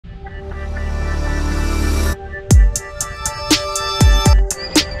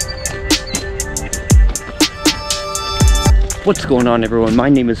What's going on, everyone? My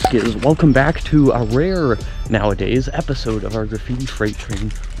name is Sciz. Welcome back to a rare nowadays episode of our graffiti freight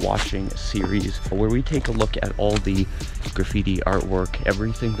train washing series, where we take a look at all the graffiti artwork,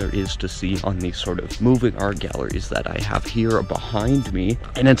 everything there is to see on these sort of moving art galleries that I have here behind me.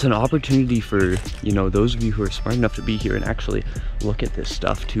 And it's an opportunity for, you know, those of you who are smart enough to be here and actually look at this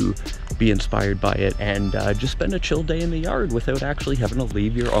stuff, to be inspired by it and just spend a chill day in the yard without actually having to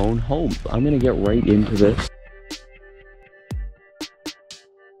leave your own home. I'm gonna get right into this.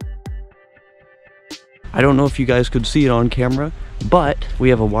 I don't know if you guys could see it on camera, but we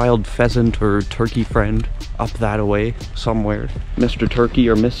have a wild pheasant or turkey friend up that away somewhere. Mr. Turkey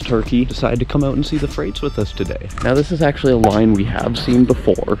or Miss Turkey decided to come out and see the freights with us today. Now, this is actually a line we have seen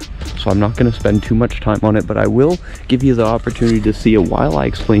before, so I'm not going to spend too much time on it, but I will give you the opportunity to see it while I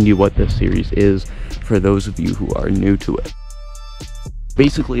explain to you what this series is for those of you who are new to it.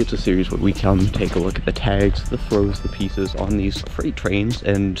 Basically, it's a series where we come take a look at the tags, the throws, the pieces on these freight trains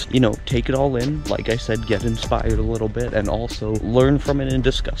and, you know, take it all in. Like I said, get inspired a little bit and also learn from it and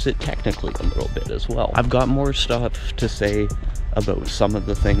discuss it technically a little bit as well. I've got more stuff to say about some of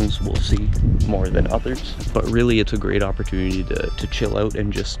the things, we'll see, more than others, but really it's a great opportunity to chill out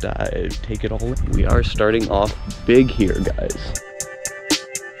and just take it all in. We are starting off big here, guys.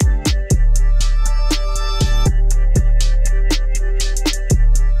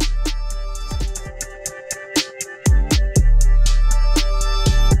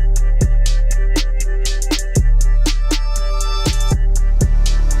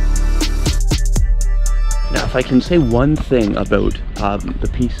 If I can say one thing about the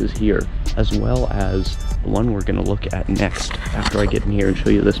pieces here, as well as the one we're going to look at next after I get in here and show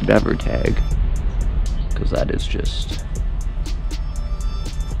you this bever tag, because that is just,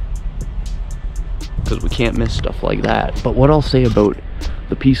 because we can't miss stuff like that. But what I'll say about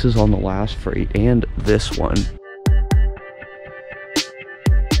the pieces on the last freight and this one,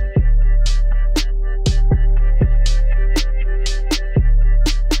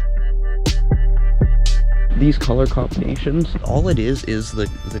 these color combinations, all it is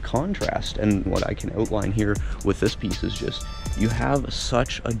the contrast. And what I can outline here with this piece is just, you have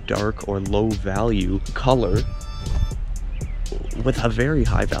such a dark or low value color with a very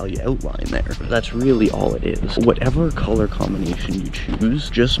high value outline there. That's really all it is. Whatever color combination you choose,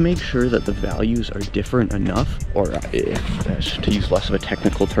 just make sure that the values are different enough, or if, to use less of a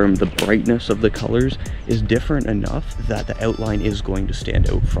technical term, the brightness of the colors is different enough that the outline is going to stand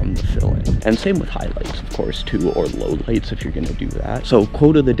out from the fill-in. And same with highlights, of course, too, or low lights if you're going to do that. So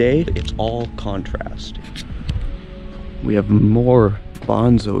quote of the day, it's all contrast. We have more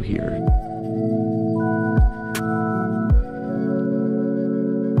Banzoe here.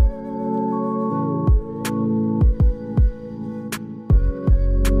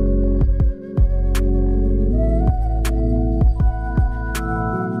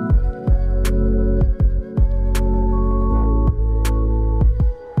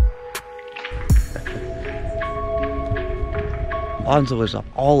 Banzoe is up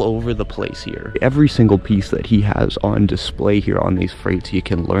all over the place here. Every single piece that he has on display here on these freights, you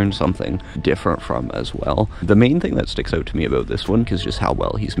can learn something different from as well. The main thing that sticks out to me about this one is just how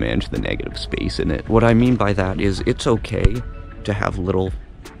well he's managed the negative space in it. What I mean by that is, it's okay to have little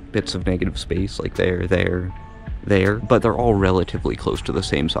bits of negative space like there, but they're all relatively close to the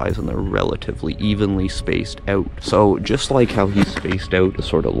same size and they're relatively evenly spaced out. So just like how he's spaced out a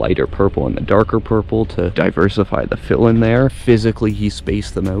sort of lighter purple and the darker purple to diversify the fill in there, physically he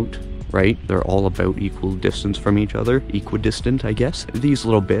spaced them out, right? They're all about equal distance from each other, equidistant, I guess. These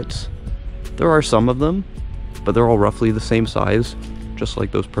little bits, there are some of them, but they're all roughly the same size, just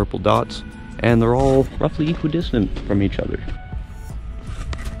like those purple dots, and they're all roughly equidistant from each other.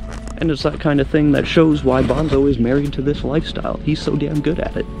 And it's that kind of thing that shows why Banzoe is married to this lifestyle. He's so damn good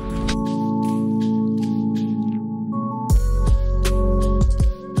at it.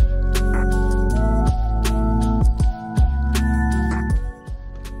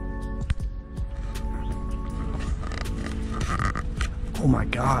 Oh my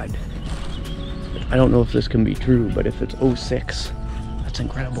god. I don't know if this can be true, but if it's 06, that's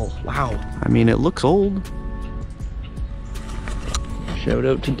incredible. Wow. I mean, it looks old. Shout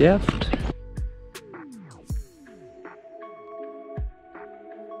out to Deft.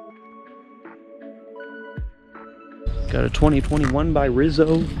 Got a 2021 by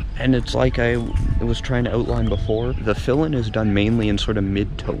Rizzo, and it's like I was trying to outline before. The fill-in is done mainly in sort of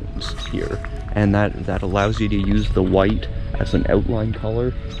mid-tones here, and that allows you to use the white as an outline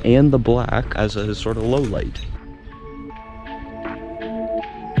color and the black as a sort of low light.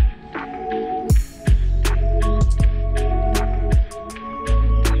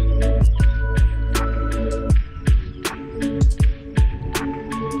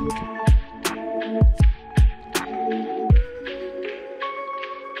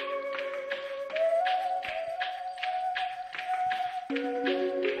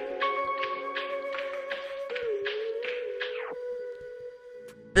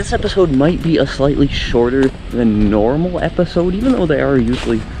 This episode might be a slightly shorter than normal episode, even though they are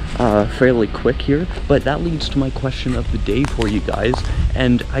usually fairly quick here, but that leads to my question of the day for you guys,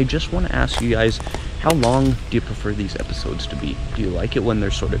 and I just want to ask you guys, how long do you prefer these episodes to be? Do you like it when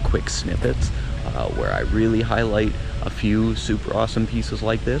they're sort of quick snippets, where I really highlight a few super awesome pieces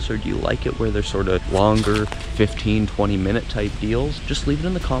like this, or do you like it where they're sort of longer, 15-20 minute type deals? Just leave it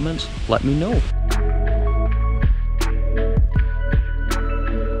in the comments, let me know.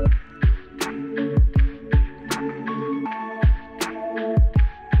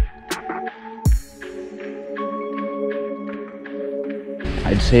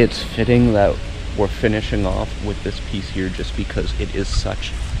 I'd say it's fitting that we're finishing off with this piece here just because it is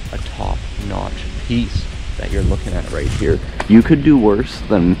such a top-notch piece that you're looking at right here. You could do worse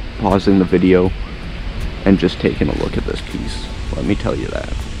than pausing the video and just taking a look at this piece. Let me tell you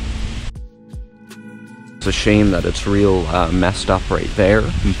that. It's a shame that it's real messed up right there,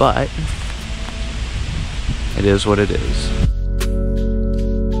 but it is what it is.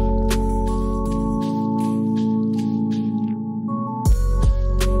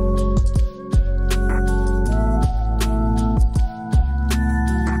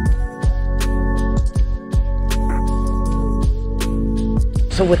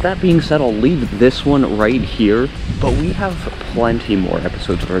 So with that being said, I'll leave this one right here, but we have plenty more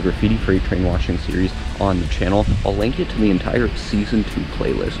episodes of our Graffiti Freight Train watching series on the channel. I'll link it to the entire Season 2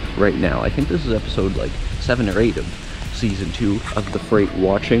 playlist right now. I think this is episode like 7 or 8 of Season 2 of the Freight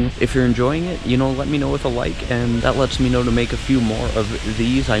watching. If you're enjoying it, you know, let me know with a like, and that lets me know to make a few more of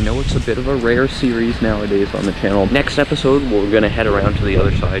these. I know it's a bit of a rare series nowadays on the channel. Next episode, we're gonna head around to the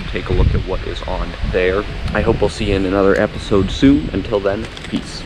other side, take a look at what is on there. I hope we'll see you in another episode soon. Until then, peace.